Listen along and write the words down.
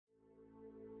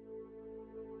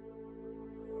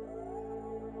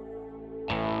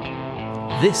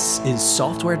This is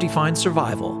Software Defined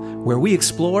Survival, where we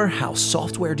explore how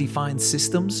software-defined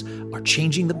systems are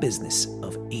changing the business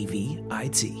of AV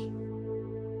IT.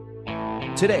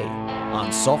 Today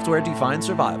on Software Defined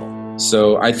Survival.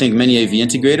 So I think many AV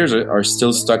integrators are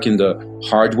still stuck in the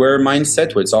hardware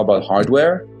mindset, where it's all about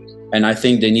hardware. And I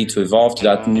think they need to evolve to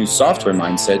that new software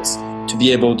mindset to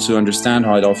be able to understand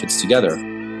how it all fits together.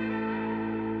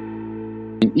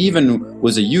 And even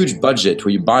with a huge budget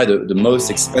where you buy the most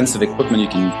expensive equipment you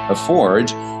can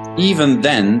afford, even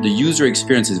then the user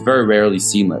experience is very rarely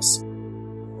seamless.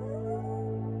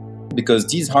 Because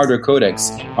these hardware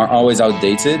codecs are always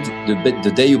outdated.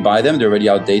 The day you buy them, they're already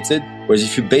outdated. Whereas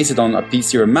if you base it on a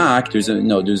PC or a Mac,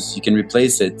 you can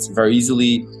replace it very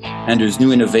easily, and there's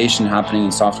new innovation happening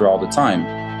in software all the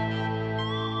time.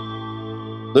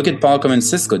 Look at Qualcomm and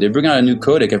Cisco. They bring out a new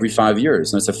codec every 5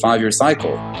 years, and it's a 5-year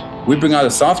cycle. We bring out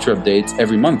a software update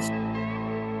every month.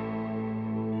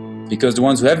 Because the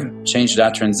ones who have changed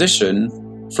that transition,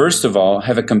 first of all,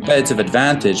 have a competitive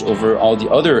advantage over all the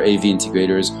other AV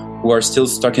integrators who are still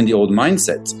stuck in the old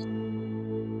mindset.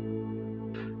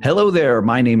 Hello there,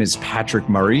 my name is Patrick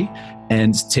Murray,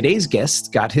 and today's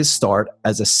guest got his start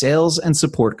as a sales and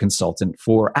support consultant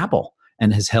for Apple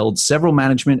and has held several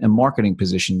management and marketing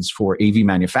positions for AV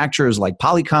manufacturers like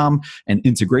Polycom and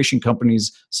integration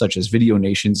companies such as Video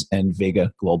Nations and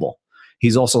Vega Global.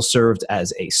 He's also served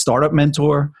as a startup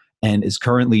mentor and is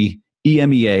currently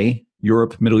EMEA,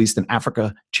 Europe, Middle East, and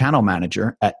Africa channel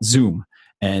manager at Zoom.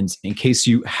 And in case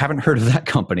you haven't heard of that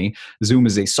company, Zoom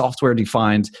is a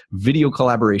software-defined video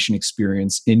collaboration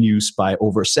experience in use by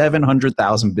over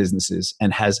 700,000 businesses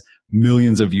and has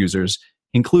millions of users,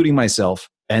 including myself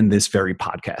and this very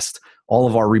podcast. All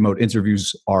of our remote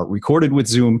interviews are recorded with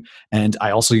Zoom, and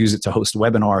I also use it to host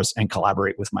webinars and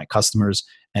collaborate with my customers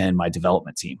and my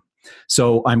development team.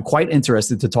 So I'm quite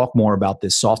interested to talk more about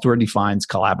this software-defined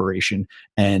collaboration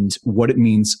and what it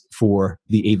means for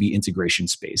the AV integration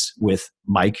space with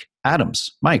Mike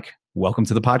Adams. Mike, welcome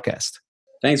to the podcast.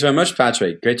 Thanks very much,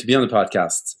 Patrick. Great to be on the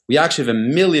podcast. We actually have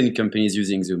 1 million companies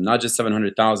using Zoom, not just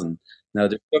 700,000. Now,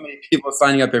 there's so many people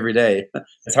signing up every day.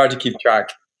 It's hard to keep track.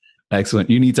 Excellent.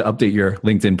 You need to update your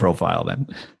LinkedIn profile then.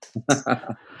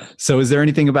 So is there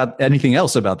anything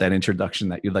else about that introduction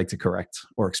that you'd like to correct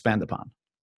or expand upon?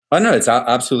 Oh, no, it's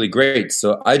absolutely great.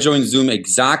 So I joined Zoom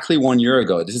exactly 1 year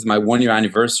ago. This is my 1-year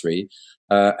anniversary.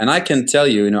 And I can tell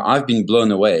you, I've been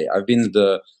blown away. I've been in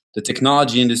the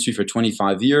technology industry for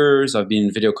 25 years. I've been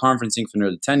in video conferencing for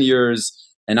nearly 10 years.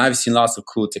 And I've seen lots of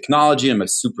cool technology. I'm a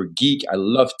super geek. I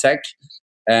love tech.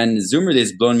 And Zoom really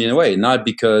has blown me away, not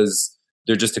because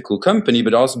they're just a cool company,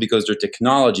 but also because their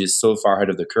technology is so far ahead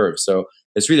of the curve. So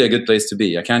it's really a good place to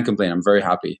be. I can't complain. I'm very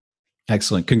happy.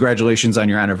 Excellent. Congratulations on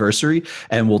your anniversary.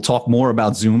 And we'll talk more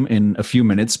about Zoom in a few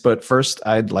minutes. But first,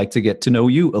 I'd like to get to know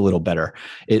you a little better.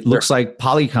 It looks like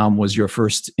Polycom was your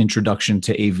first introduction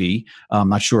to AV. I'm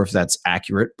not sure if that's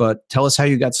accurate, but tell us how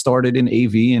you got started in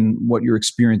AV and what your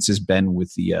experience has been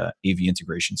with the AV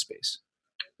integration space.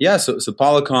 Yeah, so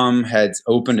Polycom had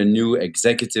opened a new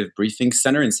executive briefing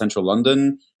center in central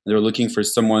London. They were looking for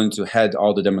someone to head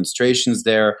all the demonstrations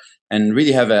there and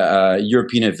really have a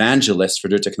European evangelist for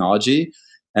their technology.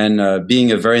 And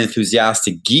being a very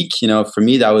enthusiastic geek, for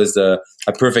me, that was a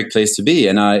perfect place to be.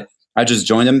 And I just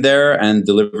joined them there and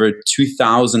delivered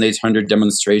 2,800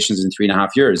 demonstrations in 3.5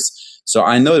 years. So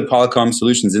I know the Polycom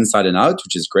solutions inside and out,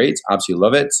 which is great. Absolutely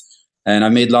love it. And I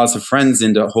made lots of friends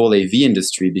in the whole AV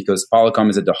industry because Polycom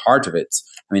is at the heart of it.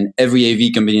 I mean, every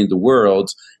AV company in the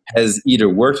world has either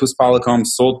worked with Polycom,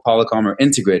 sold Polycom, or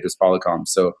integrated with Polycom.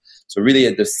 So really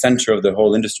at the center of the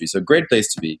whole industry. So great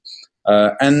place to be.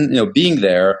 And being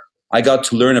there, I got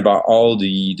to learn about all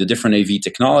the different AV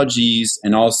technologies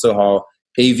and also how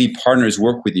AV partners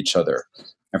work with each other.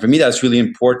 And for me, that's really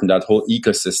important, that whole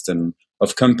ecosystem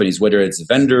of companies, whether it's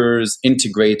vendors,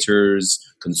 integrators,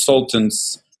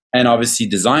 consultants, and obviously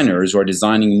designers who are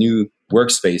designing new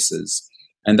workspaces.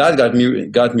 And that got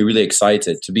me really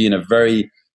excited to be in a very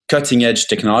cutting edge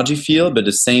technology field, but at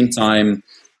the same time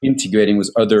integrating with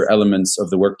other elements of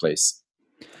the workplace.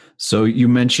 So you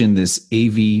mentioned this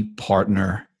AV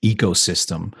partner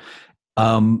ecosystem.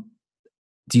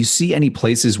 Do you see any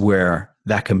places where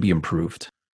that can be improved?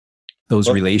 Those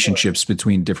relationships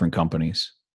between different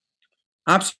companies?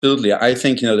 Absolutely. I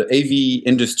think, the AV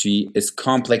industry is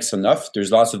complex enough.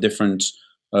 There's lots of different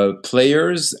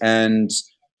players, and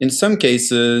in some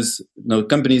cases,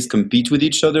 companies compete with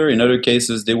each other. In other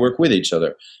cases, they work with each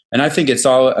other. And I think it's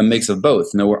all a mix of both.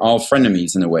 We're all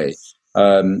frenemies in a way.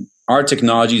 Our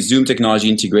technology, Zoom technology,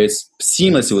 integrates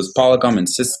seamlessly with Polycom and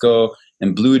Cisco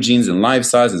and BlueJeans and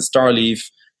LiveSize and Starleaf.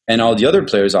 and all the other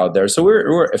players out there. So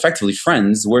we're effectively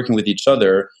friends working with each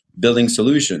other, building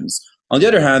solutions. On the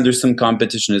other hand, there's some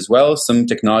competition as well. Some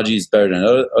technology is better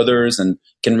than others and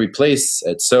can replace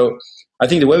it. So I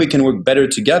think the way we can work better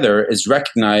together is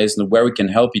recognize where we can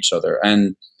help each other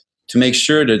and to make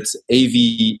sure that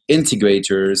AV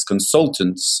integrators,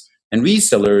 consultants, and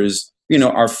resellers,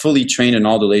 are fully trained in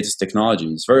all the latest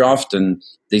technologies. Very often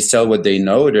they sell what they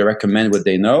know, they recommend what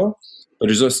they know, but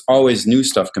there's just always new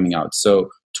stuff coming out. So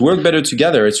to work better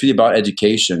together, it's really about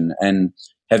education and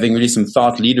having really some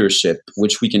thought leadership,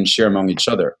 which we can share among each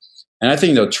other. And I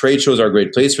think trade shows are a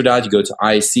great place for that. You go to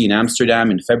ISE in Amsterdam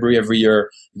in February every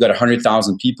year. You've got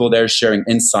 100,000 people there sharing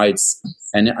insights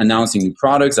and announcing new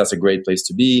products. That's a great place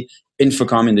to be.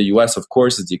 Infocom in the US, of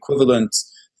course, is the equivalent.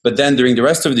 But then during the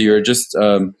rest of the year, just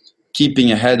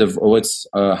keeping ahead of what's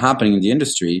happening in the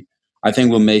industry, I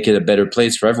think will make it a better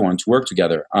place for everyone to work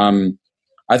together.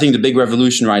 I think the big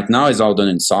revolution right now is all done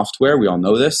in software. We all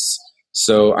know this.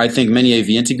 So I think many AV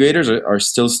integrators are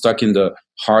still stuck in the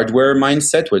hardware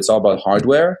mindset where it's all about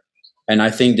hardware. And I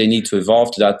think they need to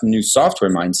evolve to that new software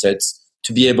mindset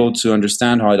to be able to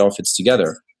understand how it all fits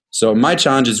together. So my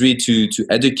challenge is really to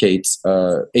educate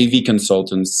AV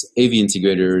consultants, AV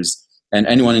integrators, and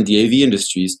anyone in the AV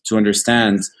industries to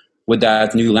understand what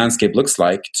that new landscape looks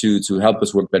like to help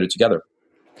us work better together.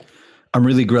 I'm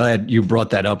really glad you brought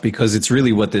that up because it's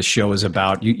really what this show is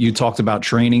about. You talked about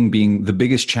training being the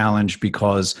biggest challenge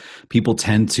because people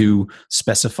tend to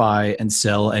specify and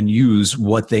sell and use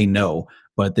what they know.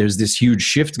 But there's this huge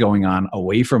shift going on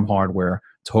away from hardware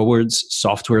towards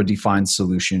software-defined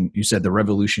solution. You said the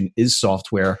revolution is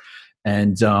software.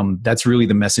 And that's really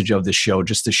the message of the show,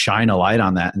 just to shine a light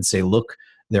on that and say, look,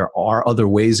 there are other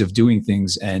ways of doing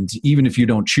things. And even if you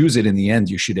don't choose it in the end,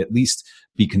 you should at least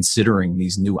be considering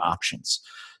these new options.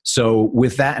 So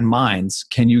with that in mind,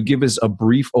 can you give us a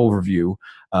brief overview?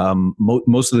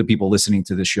 Most of the people listening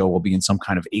to this show will be in some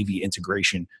kind of AV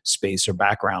integration space or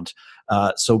background.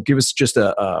 So give us just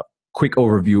a quick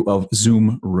overview of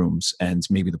Zoom Rooms and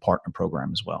maybe the partner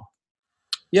program as well.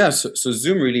 Yeah, so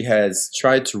Zoom really has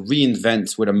tried to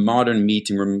reinvent what a modern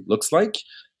meeting room looks like.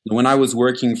 When I was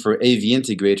working for AV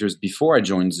integrators before I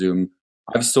joined Zoom,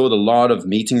 I've sold a lot of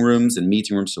meeting rooms and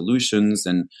meeting room solutions,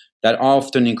 and that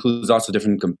often includes lots of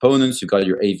different components. You've got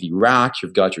your AV rack,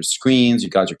 you've got your screens,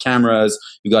 you've got your cameras,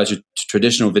 you've got your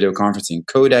traditional video conferencing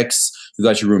codecs, you've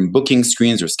got your room booking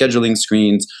screens or scheduling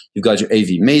screens, you've got your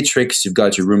AV matrix, you've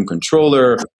got your room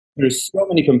controller. There's so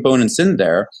many components in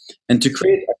there, and to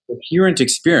create a coherent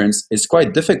experience is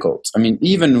quite difficult. I mean,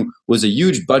 even with a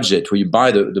huge budget where you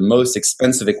buy the most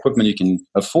expensive equipment you can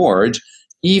afford,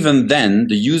 even then,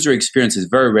 the user experience is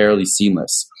very rarely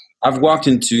seamless. I've walked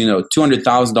into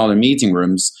 $200,000 meeting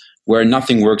rooms where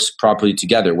nothing works properly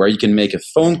together, where you can make a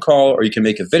phone call or you can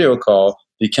make a video call,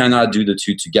 you cannot do the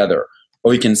two together.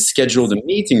 Or you can schedule the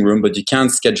meeting room, but you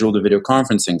can't schedule the video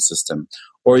conferencing system.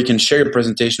 Or you can share your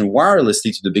presentation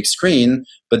wirelessly to the big screen,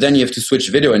 but then you have to switch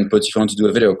video inputs if you want to do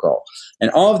a video call. And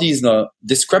all of these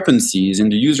discrepancies in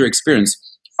the user experience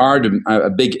are a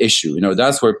big issue.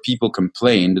 That's where people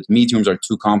complain that meeting rooms are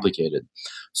too complicated.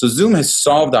 So Zoom has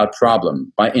solved that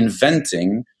problem by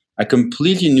inventing a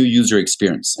completely new user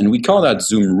experience. And we call that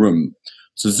Zoom Room.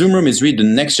 So Zoom Room is really the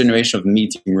next generation of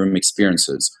meeting room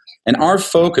experiences. And our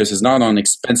focus is not on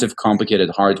expensive, complicated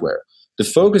hardware. The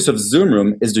focus of Zoom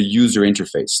Room is the user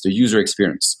interface, the user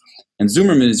experience. And Zoom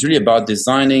Room is really about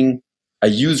designing a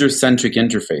user-centric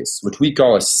interface, which we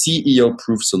call a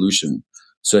CEO-proof solution.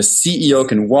 So a CEO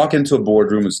can walk into a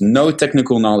boardroom with no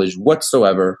technical knowledge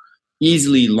whatsoever,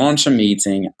 easily launch a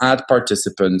meeting, add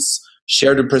participants,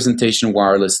 share the presentation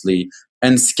wirelessly,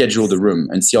 and schedule the room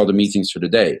and see all the meetings for the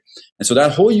day. And so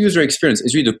that whole user experience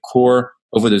is really the core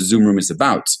of what the Zoom Room is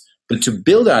about. But to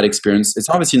build that experience, it's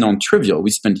obviously non-trivial.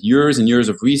 We spent years and years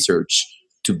of research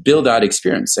to build that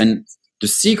experience. And the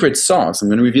secret sauce, I'm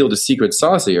going to reveal the secret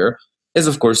sauce here, is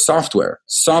of course software.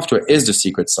 Software is the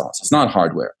secret sauce. It's not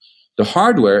hardware. The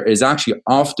hardware is actually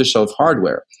off-the-shelf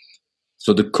hardware.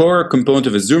 So the core component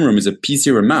of a Zoom Room is a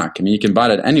PC or a Mac. I mean, you can buy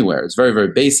that anywhere. It's very,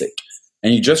 very basic.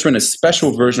 And you just run a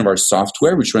special version of our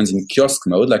software, which runs in kiosk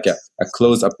mode, like a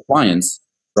closed appliance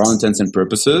for all intents and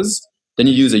purposes. Then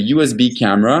you use a USB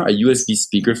camera, a USB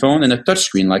speakerphone, and a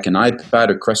touchscreen like an iPad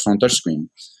or Crestron touchscreen.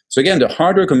 So again, the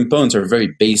hardware components are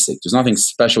very basic. There's nothing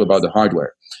special about the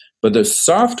hardware. But the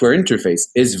software interface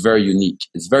is very unique.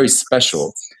 It's very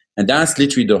special. And that's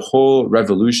literally the whole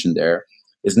revolution there,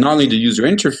 is not only the user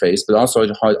interface, but also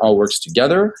how it all works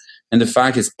together. And the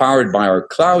fact it's powered by our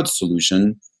cloud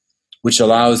solution, which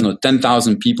allows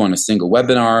 10,000 people on a single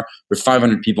webinar or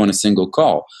 500 people on a single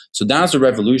call. So that's the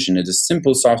revolution. It's a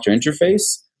simple software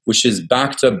interface which is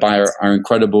backed up by our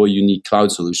incredible, unique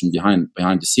cloud solution behind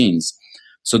the scenes.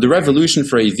 So the revolution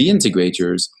for AV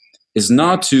integrators is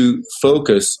not to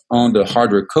focus on the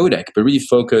hardware codec, but really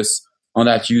focus on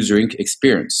that user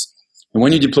experience. And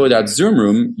when you deploy that Zoom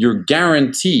Room, you're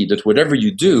guaranteed that whatever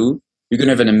you do, you're going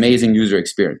to have an amazing user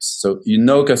experience. So you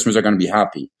know customers are going to be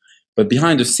happy. But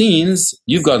behind the scenes,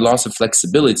 you've got lots of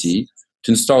flexibility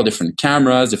to install different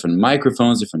cameras, different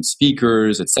microphones, different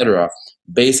speakers, etc.,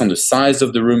 based on the size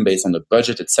of the room, based on the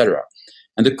budget, etc.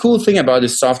 And the cool thing about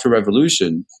this software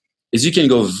revolution is you can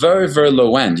go very, very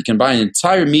low end. You can buy an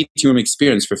entire meeting room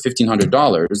experience for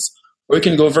 $1,500, or you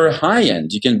can go very high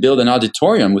end. You can build an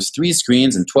auditorium with 3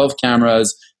 screens and 12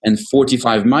 cameras and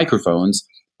 45 microphones,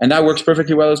 and that works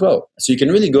perfectly well as well. So you can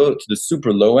really go to the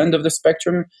super low end of the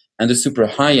spectrum and the super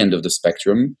high end of the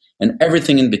spectrum and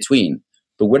everything in between.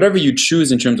 But whatever you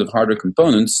choose in terms of hardware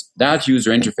components, that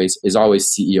user interface is always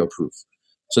CEO proof.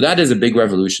 So that is a big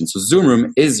revolution. So Zoom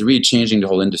Room is really changing the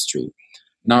whole industry.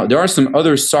 Now, there are some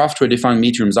other software-defined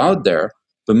meeting rooms out there,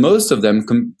 but most of them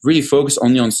really focus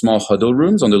only on small huddle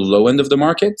rooms on the low end of the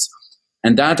market.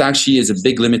 And that actually is a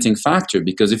big limiting factor,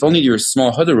 because if only your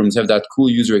small huddle rooms have that cool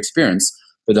user experience,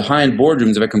 but the high-end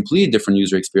boardrooms have a completely different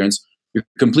user experience, you're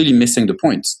completely missing the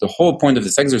point. The whole point of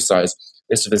this exercise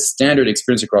is to have a standard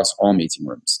experience across all meeting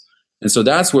rooms. And so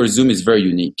that's where Zoom is very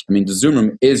unique. I mean, the Zoom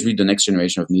Room is really the next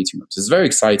generation of meeting rooms. It's very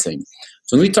exciting.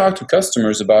 So when we talk to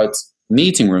customers about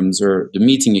meeting rooms or the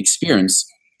meeting experience,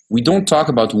 we don't talk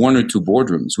about 1 or 2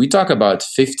 boardrooms. We talk about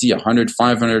 50, 100,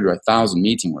 500, or 1,000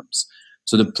 meeting rooms.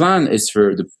 So the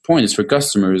point is for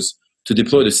customers to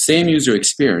deploy the same user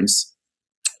experience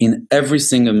in every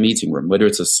single meeting room, whether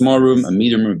it's a small room, a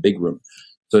medium room, a big room.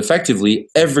 So effectively,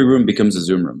 every room becomes a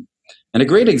Zoom room. And a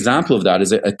great example of that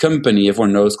is a company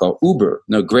everyone knows called Uber,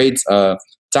 a great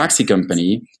taxi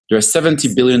company. They're a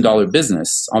 $70 billion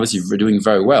business. Obviously, we're doing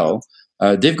very well.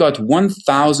 They've got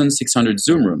 1,600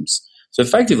 Zoom rooms. So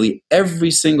effectively,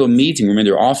 every single meeting room in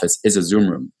their office is a Zoom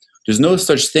room. There's no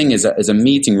such thing as a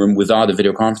meeting room without a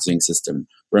video conferencing system,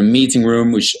 or a meeting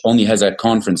room which only has a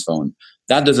conference phone.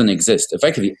 That doesn't exist.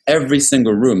 Effectively, every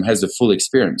single room has the full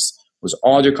experience with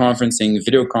audio conferencing,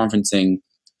 video conferencing,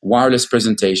 wireless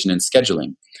presentation, and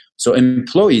scheduling. So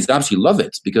employees absolutely love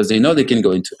it because they know they can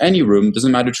go into any room,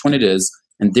 doesn't matter which one it is,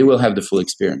 and they will have the full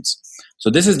experience.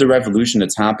 So this is the revolution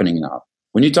that's happening now.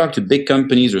 When you talk to big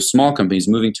companies or small companies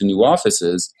moving to new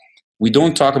offices, we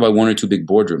don't talk about 1 or 2 big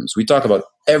boardrooms. We talk about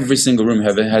every single room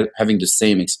having the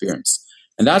same experience.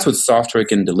 And that's what software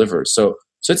can deliver. So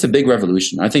it's a big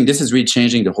revolution. I think this is really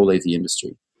changing the whole AV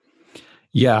industry.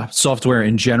 Yeah, software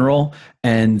in general.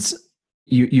 And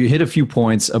you hit a few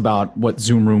points about what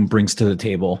Zoom Room brings to the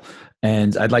table.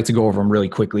 And I'd like to go over them really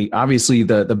quickly. Obviously,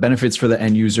 the benefits for the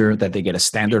end user, that they get a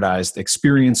standardized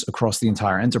experience across the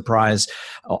entire enterprise,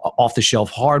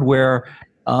 off-the-shelf hardware,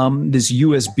 this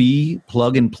USB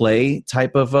plug and play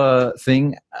type of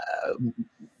thing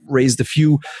raised a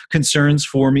few concerns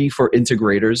for me for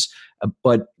integrators.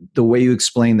 But the way you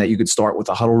explained that you could start with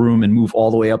a huddle room and move all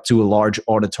the way up to a large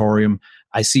auditorium,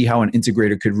 I see how an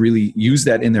integrator could really use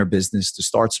that in their business to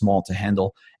start small, to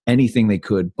handle anything they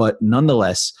could. But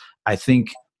nonetheless, I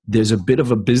think there's a bit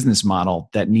of a business model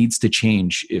that needs to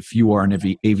change if you are an AV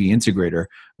integrator,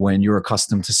 when you're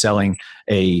accustomed to selling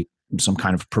some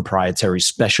kind of proprietary,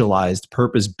 specialized,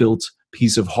 purpose-built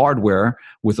piece of hardware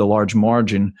with a large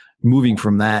margin, moving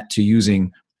from that to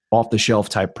using off-the-shelf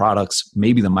type products.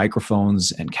 Maybe the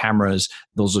microphones and cameras,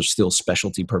 those are still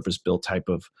specialty purpose-built type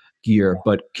of gear.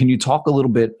 But can you talk a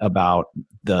little bit about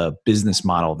the business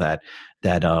model that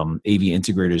AV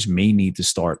integrators may need to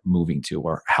start moving to,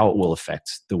 or how it will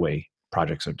affect the way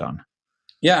projects are done?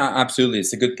 Yeah, absolutely.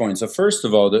 It's a good point. So first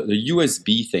of all, the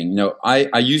USB thing, I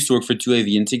used to work for 2 AV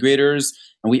integrators,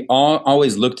 and we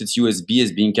always looked at USB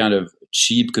as being kind of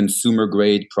cheap consumer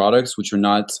grade products, which are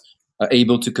not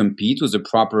able to compete with the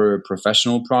proper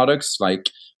professional products like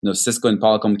Cisco and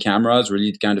Polycom cameras,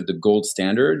 really kind of the gold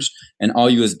standard, and all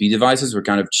USB devices were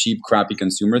kind of cheap, crappy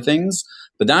consumer things.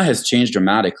 But that has changed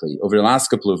dramatically. Over the last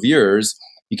couple of years,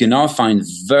 you can now find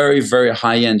very, very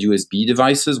high-end USB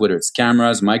devices, whether it's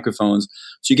cameras, microphones.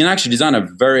 So you can actually design a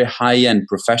very high-end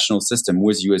professional system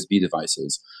with USB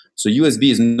devices. So USB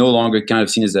is no longer kind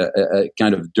of seen as a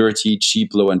kind of dirty,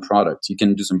 cheap, low-end product. You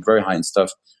can do some very high-end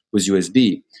stuff with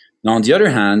USB. Now, on the other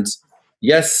hand,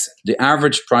 yes, the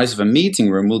average price of a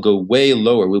meeting room will go way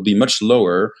lower, will be much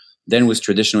lower than with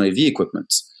traditional AV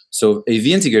equipment. So AV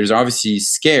integrators are obviously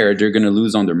scared they're going to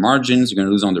lose on their margins, they're going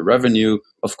to lose on their revenue,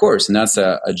 of course, and that's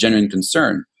a genuine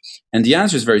concern. And the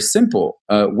answer is very simple.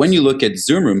 When you look at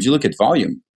Zoom rooms, you look at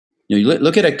volume. You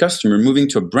look at a customer moving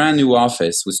to a brand new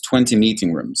office with 20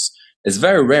 meeting rooms. It's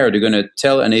very rare they're going to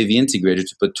tell an AV integrator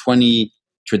to put 20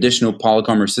 traditional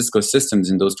Polycom or Cisco systems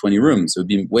in those 20 rooms. It would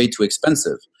be way too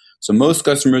expensive. So most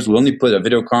customers will only put a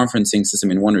video conferencing system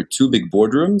in 1 or 2 big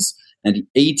boardrooms, and the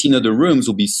 18 other rooms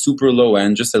will be super low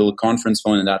end, just a little conference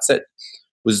phone, and that's it.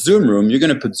 With Zoom Room, you're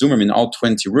going to put Zoom Room in all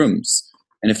 20 rooms.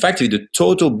 And effectively, the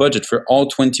total budget for all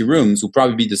 20 rooms will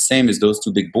probably be the same as those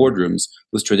 2 big boardrooms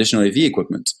with traditional AV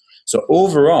equipment. So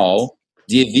overall,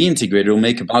 the AV integrator will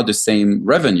make about the same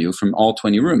revenue from all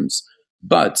 20 rooms.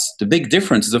 But the big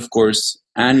difference is, of course,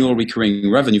 annual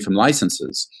recurring revenue from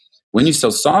licenses. When you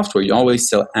sell software, you always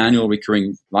sell annual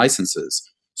recurring licenses.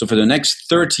 So for the next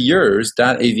 30 years,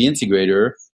 that AV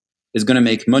integrator is going to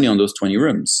make money on those 20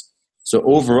 rooms. So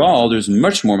overall, there's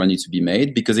much more money to be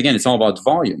made because, again, it's all about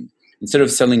volume. Instead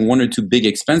of selling 1 or 2 big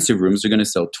expensive rooms, they're going to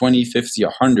sell 20, 50,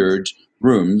 100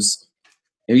 rooms.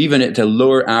 And even at a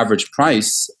lower average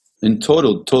price, in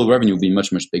total revenue will be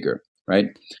much, much bigger, right?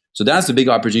 So that's the big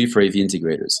opportunity for AV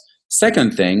integrators.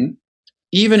 Second thing,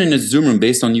 even in a Zoom Room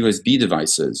based on USB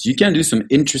devices, you can do some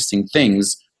interesting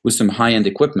things with some high-end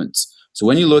equipment. So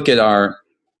when you look at our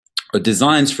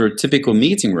designs for typical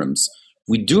meeting rooms,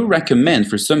 we do recommend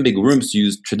for some big rooms to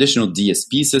use traditional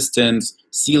DSP systems,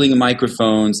 ceiling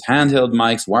microphones, handheld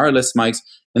mics, wireless mics,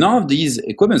 and all of these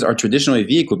equipments are traditional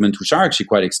AV equipment, which are actually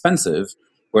quite expensive,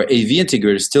 where AV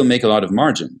integrators still make a lot of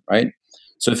margin, right?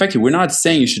 So effectively, we're not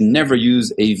saying you should never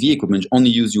use AV equipment, only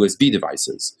use USB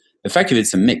devices. Effectively,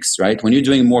 it's a mix, right? When you're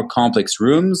doing more complex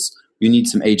rooms, you need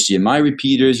some HDMI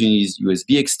repeaters, you need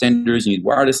USB extenders, you need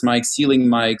wireless mics, ceiling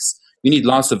mics, you need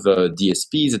lots of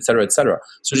DSPs, et cetera, et cetera.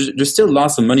 So there's still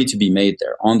lots of money to be made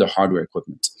there on the hardware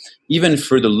equipment. Even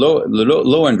for the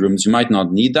low-end rooms, you might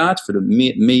not need that. For the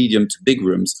medium to big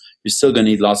rooms, you're still going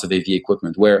to need lots of AV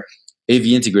equipment where AV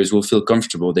integrators will feel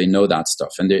comfortable. They know that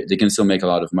stuff, and they can still make a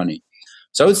lot of money.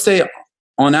 So I would say,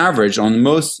 on average, on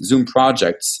most Zoom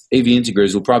projects, AV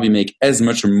integrators will probably make as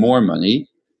much or more money,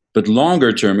 but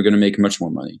longer term, we're going to make much more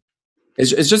money.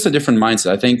 It's just a different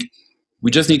mindset. I think we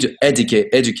just need to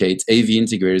educate AV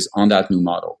integrators on that new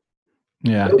model.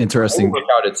 Yeah, interesting. It will work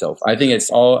out itself. I think it's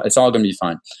all going to be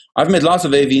fine. I've met lots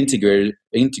of AV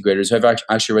integrators who have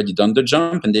actually already done the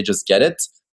jump and they just get it.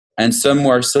 And some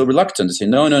are still reluctant to say,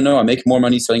 no, I make more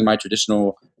money selling my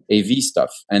traditional AV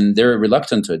stuff. And they're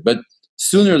reluctant to it. But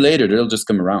sooner or later, they'll just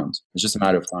come around. It's just a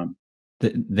matter of time.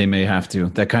 They may have to.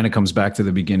 That kind of comes back to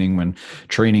the beginning when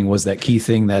training was that key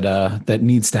thing that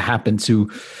needs to happen to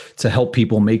help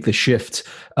people make the shift.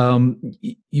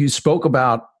 You spoke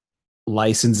about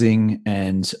licensing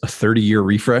and a 30-year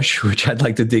refresh, which I'd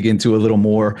like to dig into a little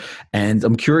more. And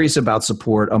I'm curious about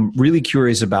support. I'm really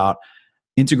curious about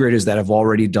integrators that have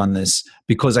already done this,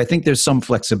 because I think there's some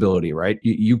flexibility, right?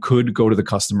 You could go to the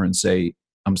customer and say,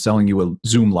 I'm selling you a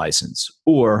Zoom license.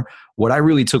 Or what I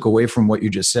really took away from what you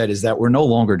just said is that we're no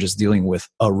longer just dealing with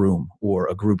a room or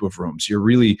a group of rooms. You're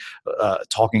really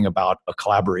talking about a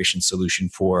collaboration solution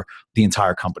for the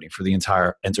entire company, for the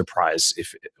entire enterprise,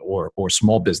 or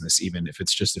small business, even if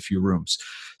it's just a few rooms.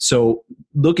 So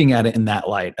looking at it in that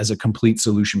light as a complete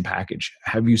solution package,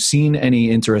 have you seen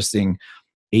any interesting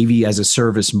AV as a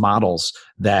service models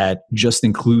that just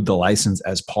include the license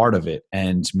as part of it,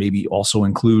 and maybe also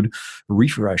include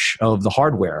refresh of the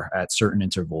hardware at certain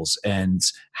intervals? And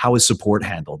how is support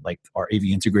handled? Like, are AV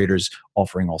integrators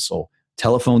offering also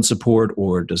telephone support,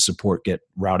 or does support get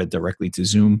routed directly to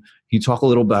Zoom? Can you talk a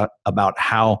little bit about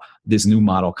how this new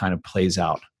model kind of plays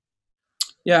out?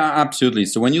 Yeah, absolutely.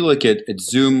 So when you look at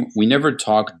Zoom, we never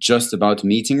talk just about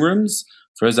meeting rooms.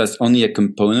 For us, that's only a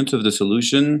component of the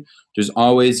solution. There's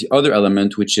always the other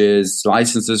element, which is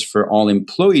licenses for all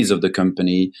employees of the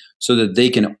company so that they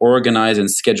can organize and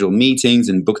schedule meetings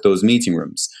and book those meeting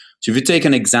rooms. So if you take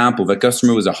an example of a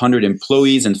customer with 100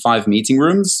 employees and 5 meeting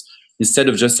rooms, instead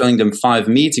of just selling them 5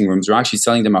 meeting rooms, we're actually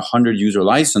selling them 100 user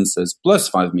licenses plus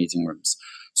 5 meeting rooms.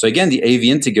 So again, the AV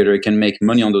integrator can make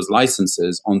money on those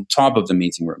licenses on top of the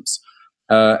meeting rooms.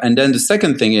 And then the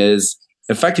second thing is,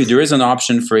 effectively, there is an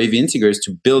option for AV integrators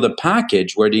to build a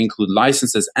package where they include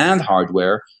licenses and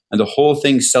hardware, and the whole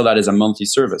thing sell that as a monthly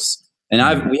service.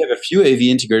 And we have a few AV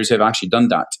integrators who have actually done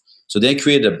that. So they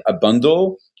created a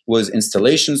bundle with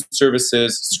installation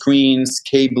services, screens,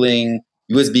 cabling,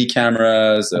 USB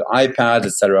cameras, iPads,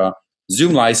 etc.,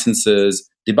 Zoom licenses.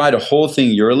 They buy the whole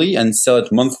thing yearly and sell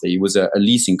it monthly with a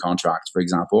leasing contract, for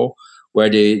example, where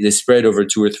they spread over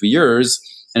 2 or 3 years,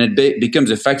 and it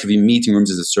becomes effectively meeting rooms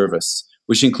as a service,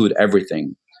 which include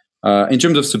everything. In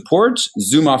terms of support,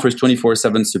 Zoom offers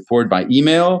 24/7 support by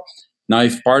email. Now,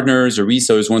 if partners or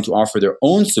resellers want to offer their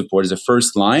own support as a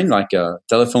first line, like a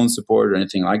telephone support or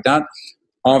anything like that,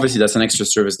 obviously that's an extra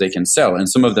service they can sell. And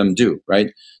some of them do,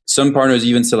 right? Some partners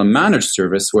even sell a managed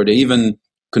service where they even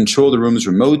control the rooms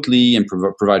remotely and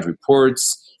provide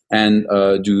reports and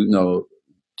do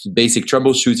basic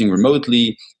troubleshooting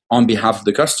remotely on behalf of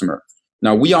the customer.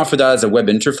 Now, we offer that as a web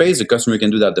interface. The customer can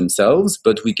do that themselves,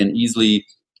 but we can easily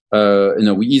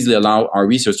allow our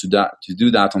research to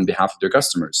do that on behalf of their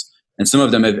customers. And some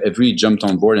of them have really jumped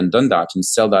on board and done that and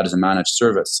sell that as a managed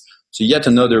service. So yet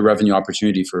another revenue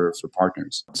opportunity for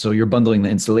partners. So you're bundling the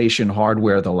installation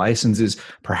hardware, the licenses,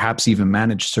 perhaps even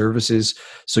managed services.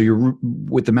 So you're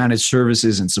with the managed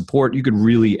services and support, you could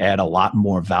really add a lot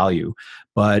more value.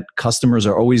 But customers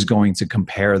are always going to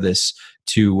compare this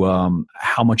to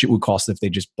how much it would cost if they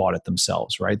just bought it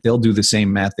themselves, right? They'll do the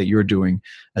same math that you're doing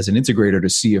as an integrator to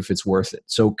see if it's worth it.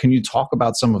 So can you talk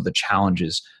about some of the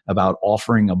challenges about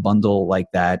offering a bundle like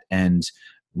that and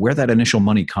where that initial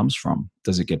money comes from?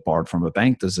 Does it get borrowed from a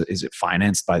bank? Is it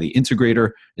financed by the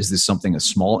integrator? Is this something a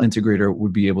small integrator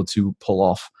would be able to pull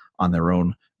off on their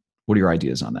own? What are your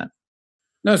ideas on that?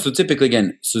 No, so typically,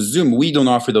 again, Zoom, we don't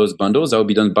offer those bundles. That will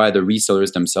be done by the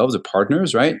resellers themselves, the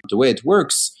partners, right? The way it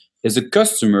works is the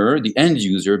customer, the end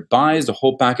user, buys the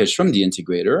whole package from the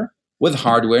integrator with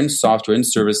hardware and software and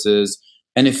services.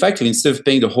 And effectively, instead of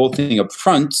paying the whole thing up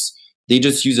front, they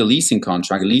just use a leasing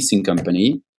contract, a leasing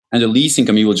company, and the leasing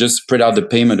company will just spread out the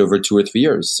payment over 2 or 3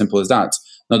 years. Simple as that.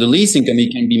 Now, the leasing company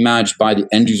can be managed by the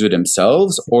end user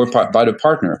themselves or by the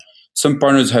partner. Some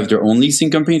partners have their own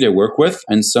leasing company they work with,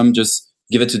 and some just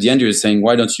give it to the end user saying,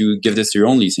 why don't you give this to your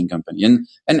own leasing company? And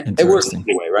it works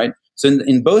anyway, right? So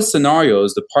in both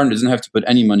scenarios, the partner doesn't have to put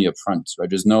any money up front, right?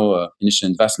 There's no initial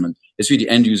investment. It's really the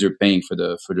end user paying for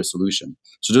the solution.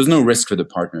 So there's no risk for the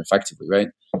partner effectively, right?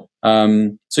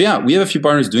 So yeah, we have a few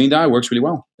partners doing that. It works really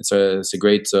well. It's a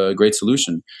great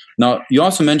solution. Now, you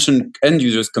also mentioned end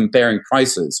users comparing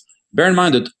prices. Bear in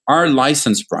mind that our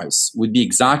license price would be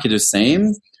exactly the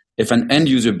same if an end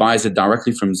user buys it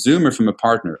directly from Zoom or from a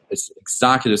partner. It's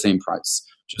exactly the same price.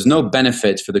 There's no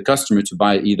benefit for the customer to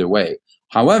buy it either way.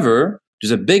 However,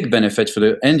 there's a big benefit for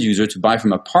the end user to buy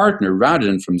from a partner rather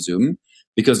than from Zoom,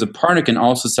 because the partner can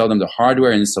also sell them the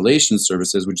hardware and installation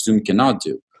services, which Zoom cannot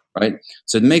do, right?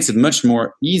 So it makes it much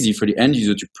more easy for the end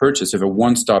user to purchase with a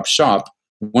one-stop shop,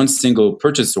 one single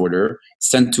purchase order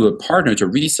sent to a partner, to a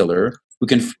reseller, who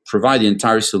can provide the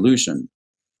entire solution.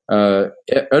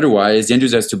 Otherwise, the end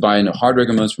user has to buy hardware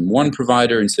components from one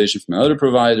provider, installation from another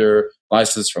provider,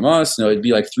 license from us. It'd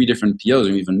be like 3 different POs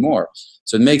or even more.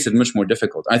 So it makes it much more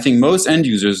difficult. I think most end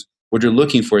users, what they're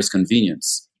looking for is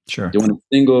convenience. Sure. They want a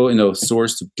single,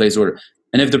 source to place order.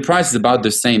 And if the price is about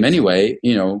the same anyway,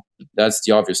 that's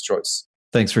the obvious choice.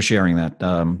 Thanks for sharing that.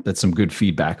 That's some good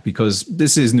feedback, because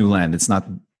this is new land. It's not,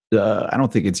 I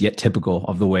don't think it's yet typical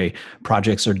of the way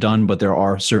projects are done, but there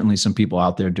are certainly some people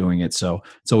out there doing it. So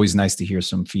it's always nice to hear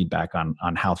some feedback on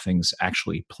how things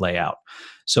actually play out.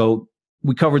 So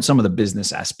we covered some of the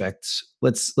business aspects.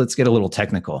 Let's get a little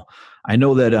technical. I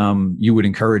know that you would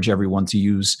encourage everyone to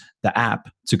use the app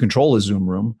to control a Zoom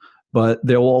room, but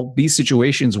there will be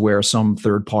situations where some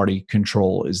third-party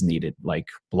control is needed, like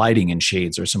lighting and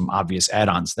shades or some obvious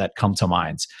add-ons that come to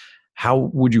mind. How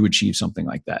would you achieve something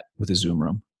like that with a Zoom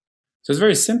room? So it's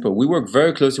very simple. We work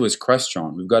very closely with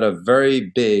Crestron. We've got a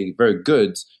very big, very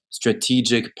good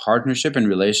strategic partnership and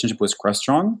relationship with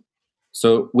Crestron.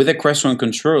 So with a Crestron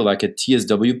control, like a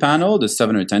TSW panel, the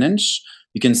 7 or 10 inch,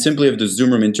 you can simply have the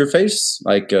Zoom room interface,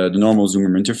 like the normal Zoom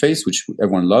room interface, which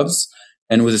everyone loves.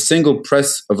 And with a single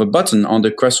press of a button on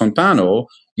the Crestron panel,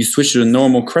 you switch to the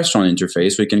normal Crestron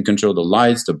interface, where you can control the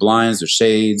lights, the blinds, the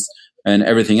shades, and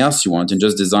everything else you want, and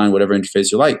just design whatever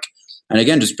interface you like. And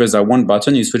again, just press that one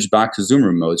button, you switch back to Zoom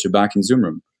room mode. You're back in Zoom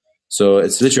room. So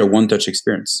it's literally a one-touch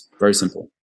experience. Very simple.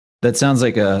 That sounds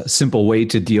like a simple way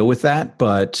to deal with that,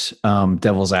 but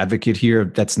devil's advocate here,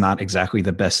 that's not exactly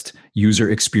the best user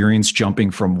experience,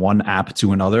 jumping from one app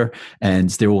to another.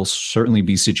 And there will certainly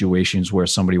be situations where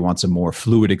somebody wants a more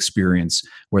fluid experience,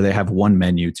 where they have one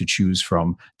menu to choose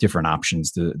from different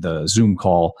options, the Zoom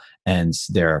call and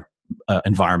their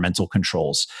environmental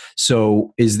controls.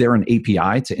 So is there an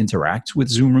API to interact with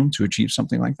Zoom Room to achieve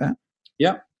something like that?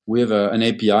 Yeah, we have an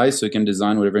API, so you can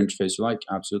design whatever interface you like.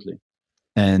 Absolutely.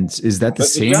 And is that the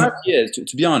same? Yeah,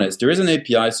 to be honest, there is an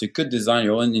API, so you could design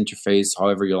your own interface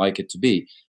however you like it to be.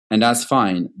 And that's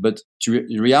fine. But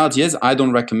the reality is, I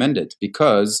don't recommend it,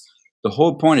 because the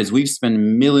whole point is we've spent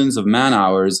millions of man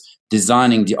hours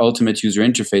designing the ultimate user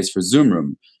interface for Zoom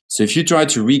Room. So if you try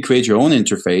to recreate your own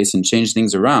interface and change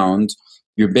things around,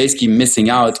 you're basically missing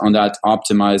out on that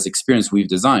optimized experience we've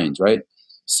designed, right?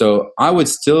 So I would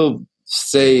still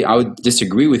say, I would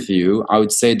disagree with you. I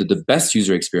would say that the best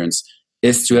user experience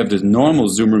is to have the normal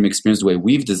Zoom room experience the way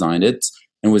we've designed it.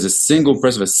 And with a single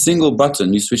press of a single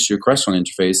button, you switch to your restaurant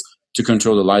interface to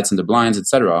control the lights and the blinds,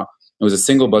 etc. And with a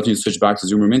single button, you switch back to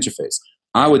Zoom room interface.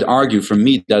 I would argue, for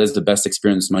me, that is the best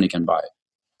experience money can buy.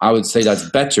 I would say that's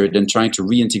better than trying to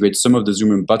reintegrate some of the Zoom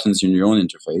room buttons in your own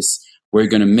interface, where you're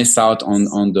going to miss out on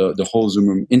the whole Zoom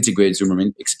room, integrated Zoom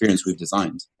room experience we've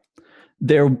designed.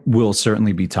 There will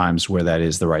certainly be times where that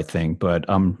is the right thing, but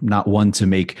I'm not one to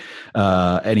make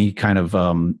any kind of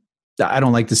I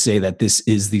don't like to say that this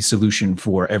is the solution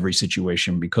for every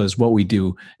situation, because what we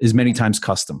do is many times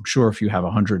custom. Sure, if you have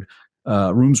 100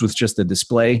 rooms with just a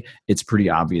display, it's pretty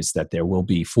obvious that there will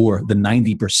be, for the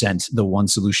 90%, the one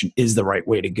solution is the right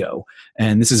way to go.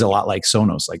 And this is a lot like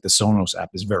Sonos. Like the Sonos app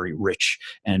is very rich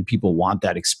and people want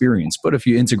that experience. But if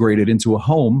you integrate it into a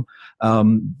home,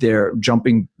 they're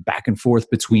jumping back and forth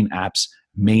between apps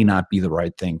may not be the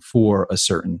right thing for a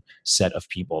certain set of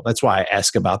people. That's why I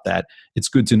ask about that. It's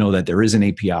good to know that there is an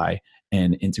API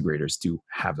and integrators do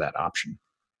have that option.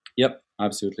 Yep,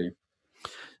 absolutely.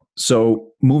 So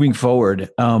moving forward,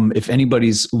 if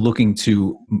anybody's looking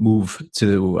to move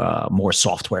to more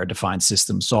software-defined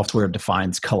systems,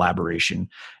 software-defined collaboration,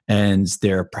 and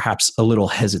they're perhaps a little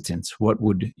hesitant, what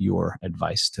would your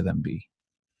advice to them be?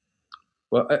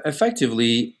 Well,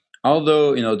 effectively,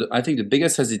 although I think the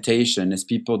biggest hesitation is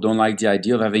people don't like the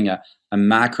idea of having a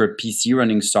Mac or a PC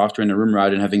running software in a room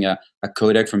rather than having a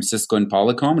codec from Cisco and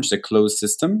Polycom, which is a closed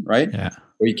system, right? Yeah.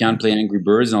 Where you can't play Angry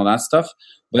Birds and all that stuff.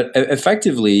 But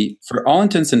effectively, for all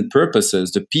intents and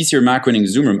purposes, the PC or Mac running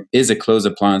Zoom Room is a closed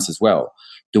appliance as well.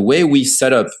 The way we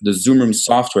set up the Zoom Room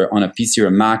software on a PC or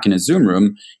a Mac in a Zoom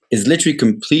Room is literally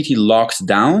completely locked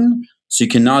down. So you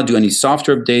cannot do any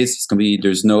software updates.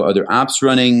 There's no other apps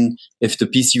running. If the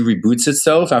PC reboots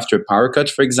itself after a power cut,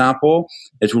 for example,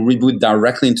 it will reboot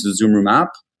directly into the Zoom Room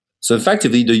app. So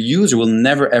effectively, the user will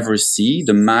never ever see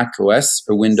the Mac OS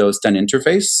or Windows 10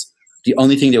 interface. The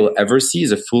only thing they will ever see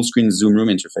is a full screen Zoom Room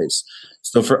interface.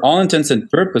 So for all intents and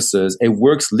purposes, it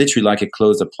works literally like a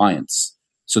closed appliance.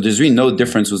 So there's really no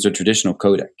difference with the traditional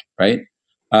codec, right?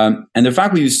 And the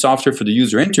fact we use software for the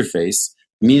user interface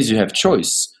means you have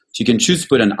choice. So you can choose to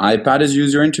put an iPad as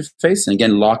user interface and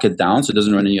again, lock it down so it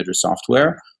doesn't run any other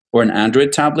software, or an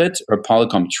Android tablet, or a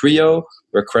Polycom Trio,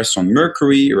 or a Crestron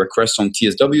Mercury, or a Crestron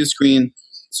TSW screen.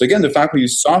 So again, the fact we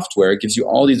use software gives you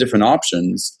all these different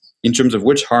options in terms of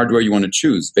which hardware you want to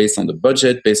choose based on the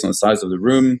budget, based on the size of the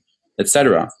room,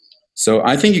 etc. So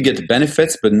I think you get the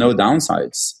benefits, but no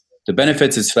downsides. The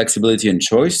benefits is flexibility and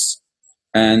choice,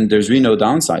 and there's really no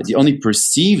downside. The only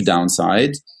perceived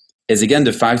downside is, again,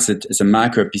 the fact that it's a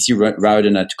Mac or a PC rather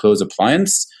than a closed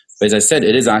appliance. But as I said,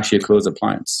 it is actually a closed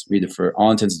appliance. Really, for all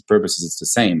intents and purposes, it's the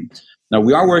same. Now,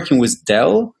 we are working with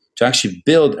Dell to actually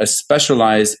build a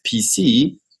specialized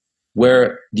PC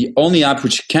where the only app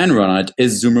which can run on it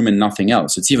is Zoom Room and nothing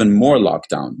else. It's even more locked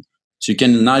down. So you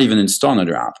can not even install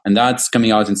another app. And that's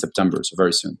coming out in September, so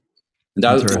very soon. And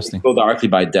that will be built directly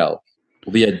by Dell. It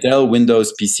will be a Dell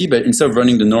Windows PC, but instead of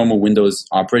running the normal Windows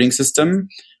operating system,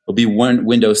 it will be one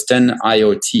Windows 10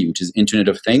 IoT, which is Internet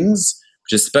of Things,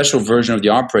 which is a special version of the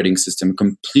operating system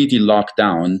completely locked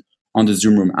down on the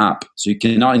Zoom Room app. So you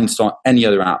cannot install any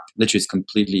other app. Literally, it's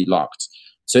completely locked.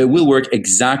 So it will work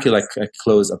exactly like a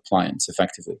closed appliance,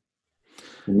 effectively.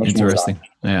 Interesting.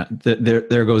 Yeah,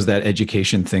 there goes that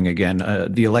education thing again.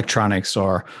 The electronics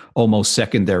are almost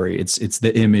secondary. It's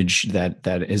the image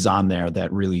that is on there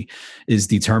that really is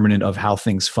determinant of how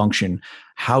things function.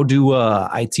 How do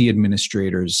IT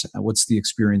administrators? What's the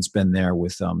experience been there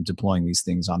with deploying these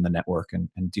things on the network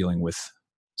and dealing with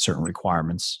certain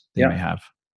requirements they may have?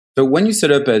 So when you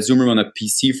set up a Zoom Room on a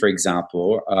PC, for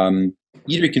example,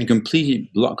 either you can completely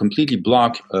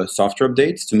block software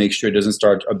updates to make sure it doesn't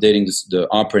start updating the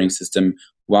operating system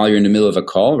while you're in the middle of a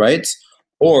call, right?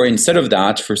 Or instead of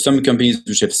that, for some companies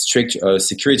which have strict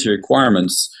security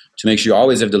requirements to make sure you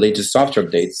always have the latest software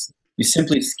updates, you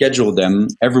simply schedule them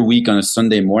every week on a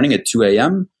Sunday morning at 2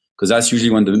 a.m., because that's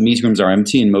usually when the meeting rooms are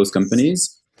empty in most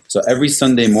companies. So every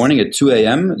Sunday morning at 2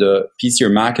 a.m., the PC or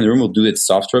Mac in the room will do its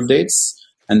software updates.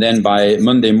 And then by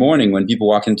Monday morning, when people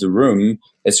walk into the room,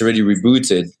 it's already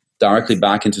rebooted directly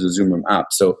back into the Zoom Room app.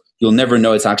 So you'll never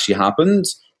know it's actually happened,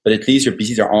 but at least your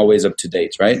PCs are always up to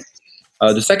date, right?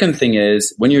 The second thing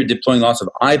is, when you're deploying lots of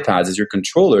iPads as your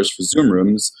controllers for Zoom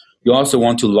Rooms, you also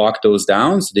want to lock those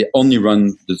down so they only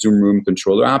run the Zoom Room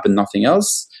controller app and nothing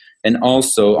else. And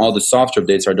also, all the software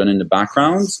updates are done in the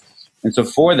background. And so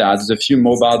for that, there's a few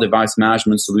mobile device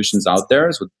management solutions out there.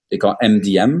 It's what they call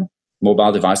MDM,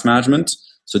 mobile device management.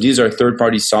 So these are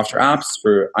third-party software apps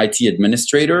for IT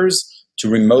administrators to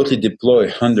remotely deploy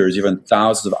hundreds, even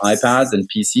thousands of iPads and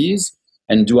PCs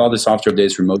and do all the software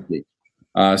updates remotely.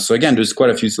 So again, there's quite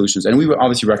a few solutions, and we would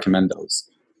obviously recommend those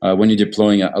when you're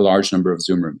deploying a large number of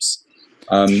Zoom rooms.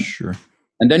 Sure.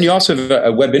 And then you also have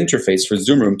a web interface for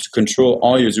Zoom Room to control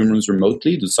all your Zoom rooms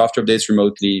remotely, do software updates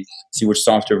remotely, see which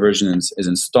software version is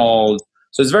installed.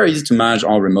 So it's very easy to manage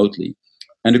all remotely.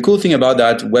 And the cool thing about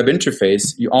that web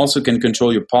interface, you also can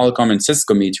control your Polycom and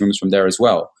Cisco meeting rooms from there as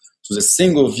well. So it's a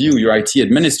single view, your IT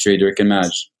administrator can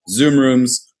manage Zoom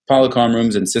rooms, Polycom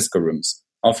rooms, and Cisco rooms,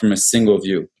 all from a single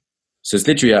view. So it's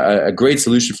literally a great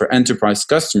solution for enterprise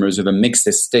customers with a mixed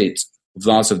estate with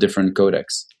lots of different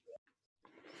codecs.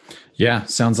 Yeah,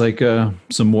 sounds like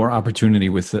some more opportunity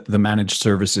with the managed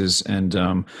services and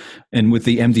with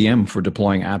the MDM for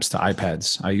deploying apps to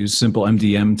iPads. I use Simple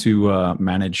MDM to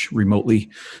manage remotely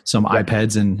some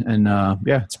iPads, and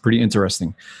yeah, it's pretty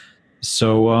interesting.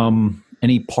 So,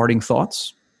 any parting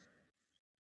thoughts?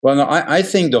 Well, no, I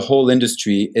think the whole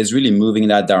industry is really moving in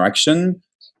that direction,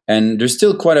 and there's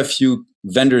still quite a few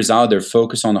vendors out there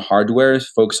focused on hardware,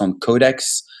 focused on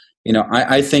codecs.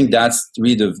 I think that's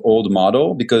really the old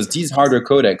model, because these hardware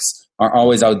codecs are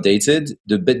always outdated.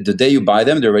 The day you buy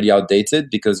them, they're already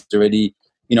outdated because they're already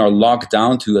are locked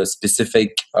down to a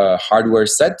specific hardware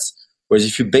set. Whereas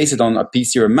if you base it on a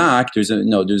PC or a Mac,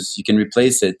 you can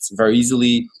replace it very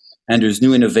easily, and there's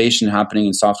new innovation happening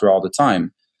in software all the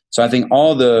time. So I think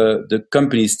all the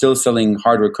companies still selling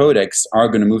hardware codecs are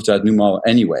going to move to that new model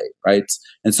anyway, right?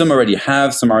 And some already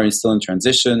have, some are still in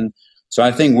transition. So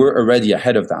I think we're already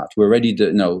ahead of that. We're already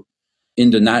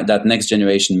in that next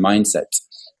generation mindset.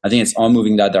 I think it's all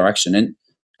moving that direction, and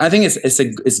I think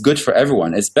it's good for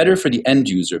everyone. It's better for the end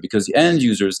user because the end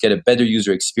users get a better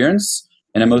user experience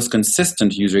and a most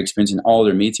consistent user experience in all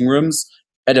their meeting rooms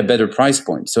at a better price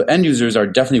point. So end users are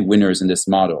definitely winners in this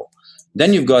model.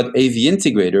 Then you've got AV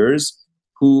integrators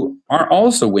who are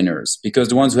also winners because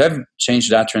the ones who have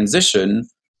changed that transition,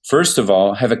 first of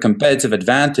all, have a competitive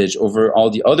advantage over all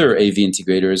the other AV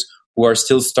integrators who are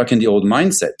still stuck in the old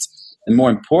mindset. And more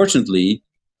importantly,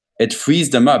 it frees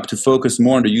them up to focus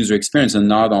more on the user experience and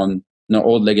not on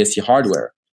old legacy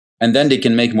hardware. And then they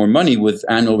can make more money with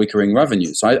annual recurring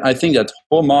revenue. So I think that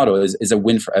whole model is a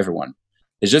win for everyone.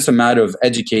 It's just a matter of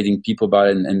educating people about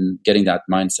it and getting that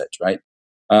mindset, right?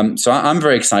 So I'm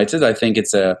very excited. I think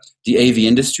the AV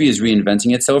industry is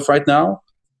reinventing itself right now.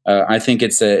 I think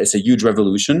it's a huge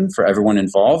revolution for everyone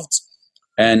involved,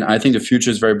 and I think the future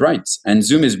is very bright. And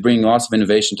Zoom is bringing lots of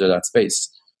innovation to that space.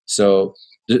 So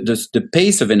the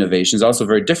pace of innovation is also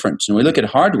very different. When we look at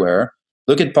hardware,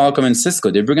 look at Qualcomm and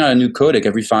Cisco. They bring out a new codec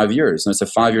every 5 years, and it's a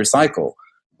 5-year cycle.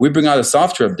 We bring out a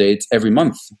software update every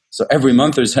month. So every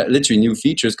month there's literally new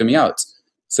features coming out.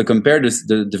 So compared to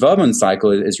the development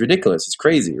cycle, is ridiculous. It's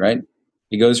crazy, right?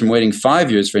 It goes from waiting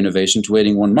 5 years for innovation to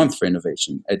waiting 1 month for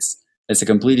innovation. It's a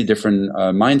completely different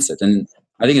mindset. And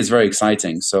I think it's very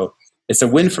exciting. So it's a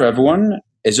win for everyone.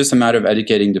 It's just a matter of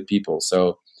educating the people.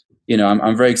 So,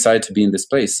 I'm very excited to be in this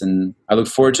place. And I look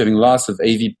forward to having lots of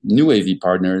new AV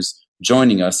partners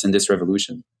joining us in this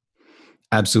revolution.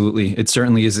 Absolutely. It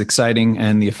certainly is exciting.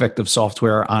 And the effect of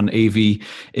software on AV,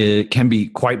 it can be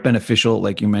quite beneficial.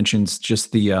 Like you mentioned,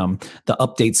 just the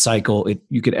update cycle,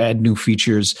 you could add new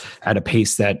features at a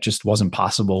pace that just wasn't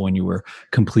possible when you were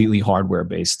completely hardware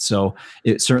based. So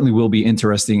it certainly will be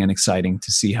interesting and exciting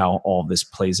to see how all this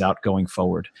plays out going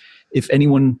forward. If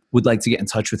anyone would like to get in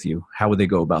touch with you, how would they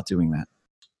go about doing that?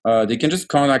 They can just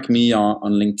contact me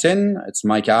on LinkedIn. It's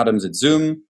Mike Adams at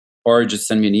Zoom. Or just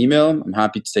send me an email. I'm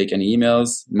happy to take any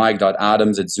emails,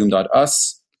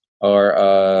 mike.adams@zoom.us,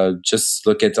 or just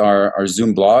look at our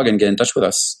Zoom blog and get in touch with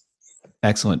us.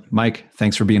 Excellent. Mike,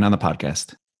 thanks for being on the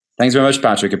podcast. Thanks very much,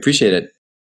 Patrick. Appreciate it.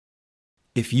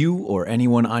 If you or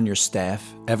anyone on your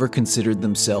staff ever considered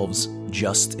themselves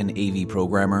just an AV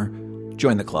programmer,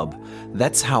 join the club.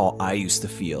 That's how I used to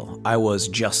feel. I was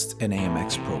just an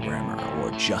AMX programmer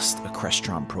or just a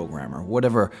Crestron programmer,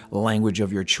 whatever language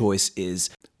of your choice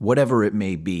is, whatever it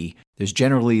may be. There's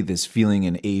generally this feeling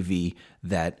in AV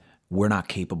that we're not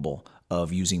capable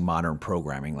of using modern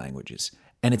programming languages.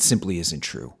 And it simply isn't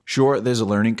true. Sure, there's a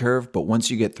learning curve, but once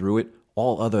you get through it,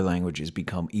 all other languages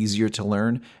become easier to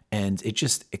learn, and it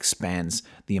just expands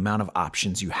the amount of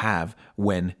options you have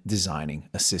when designing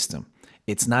a system.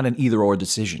 It's not an either-or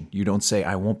decision. You don't say,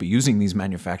 I won't be using these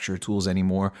manufacturer tools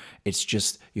anymore. It's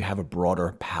just you have a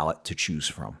broader palette to choose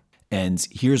from. And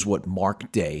here's what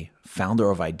Mark Day, founder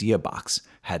of IdeaBox,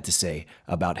 had to say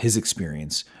about his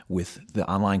experience with the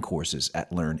online courses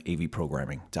at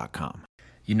learnavprogramming.com.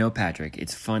 Patrick,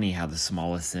 it's funny how the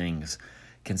smallest things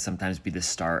can sometimes be the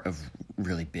start of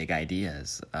really big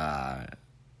ideas.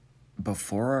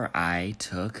 Before I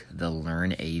took the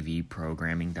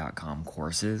learnavprogramming.com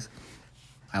courses,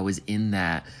 I was in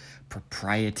that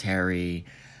proprietary,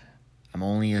 I'm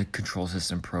only a control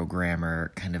system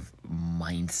programmer kind of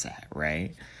mindset,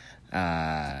 right?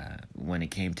 When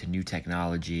it came to new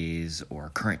technologies or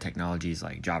current technologies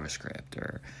like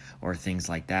JavaScript or things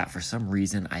like that, for some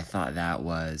reason I thought that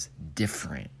was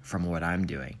different from what I'm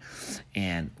doing.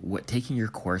 And what taking your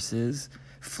courses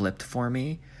flipped for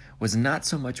me was not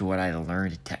so much what I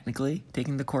learned technically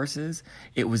taking the courses,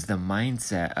 it was the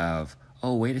mindset of,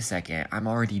 oh, wait a second, I'm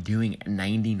already doing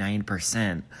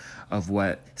 99% of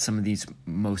what some of these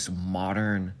most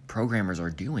modern programmers are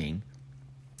doing.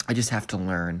 I just have to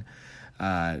learn,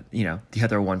 the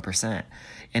other 1%.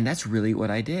 And that's really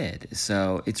what I did.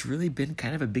 So it's really been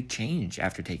kind of a big change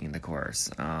after taking the course.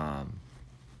 And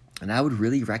I would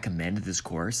really recommend this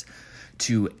course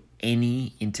to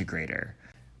any integrator.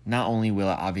 Not only will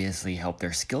it obviously help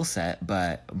their skill set,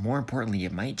 but more importantly,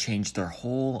 it might change their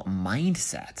whole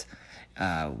mindset,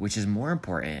 which is more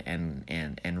important,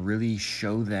 and really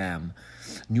show them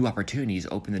new opportunities,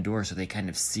 open the door so they kind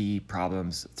of see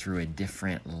problems through a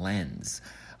different lens.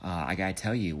 I gotta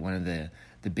tell you, one of the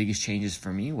biggest changes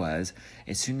for me was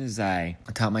as soon as I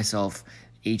taught myself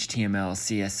HTML,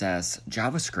 CSS,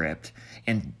 JavaScript,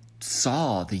 and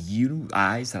saw the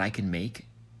UIs that I can make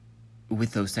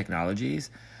with those technologies,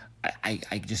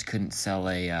 I just couldn't sell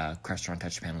a Crestron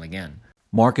touch panel again.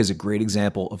 Mark is a great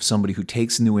example of somebody who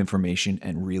takes new information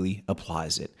and really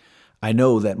applies it. I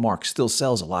know that Mark still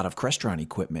sells a lot of Crestron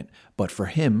equipment, but for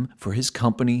him, for his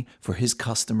company, for his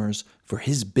customers, for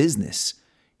his business,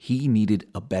 he needed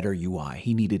a better UI.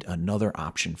 He needed another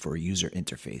option for a user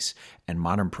interface, and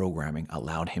modern programming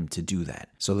allowed him to do that.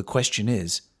 So the question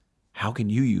is, how can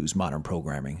you use modern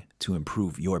programming to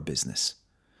improve your business?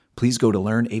 Please go to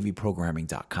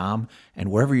learnavprogramming.com, and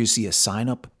wherever you see a sign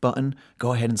up button,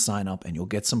 go ahead and sign up, and you'll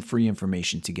get some free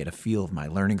information to get a feel of my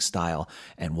learning style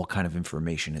and what kind of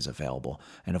information is available.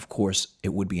 And of course,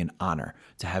 it would be an honor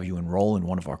to have you enroll in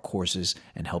one of our courses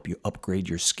and help you upgrade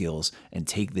your skills and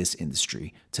take this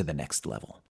industry to the next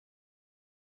level.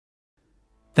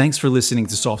 Thanks for listening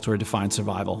to Software Defined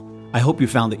Survival. I hope you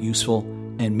found it useful,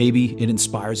 and maybe it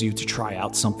inspires you to try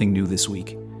out something new this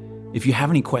week. If you have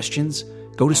any questions,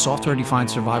 go to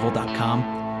softwaredefinedsurvival.com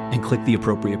and click the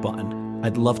appropriate button.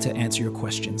 I'd love to answer your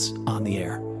questions on the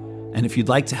air. And if you'd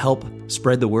like to help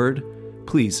spread the word,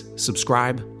 please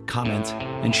subscribe, comment,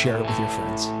 and share it with your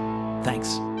friends.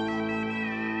 Thanks.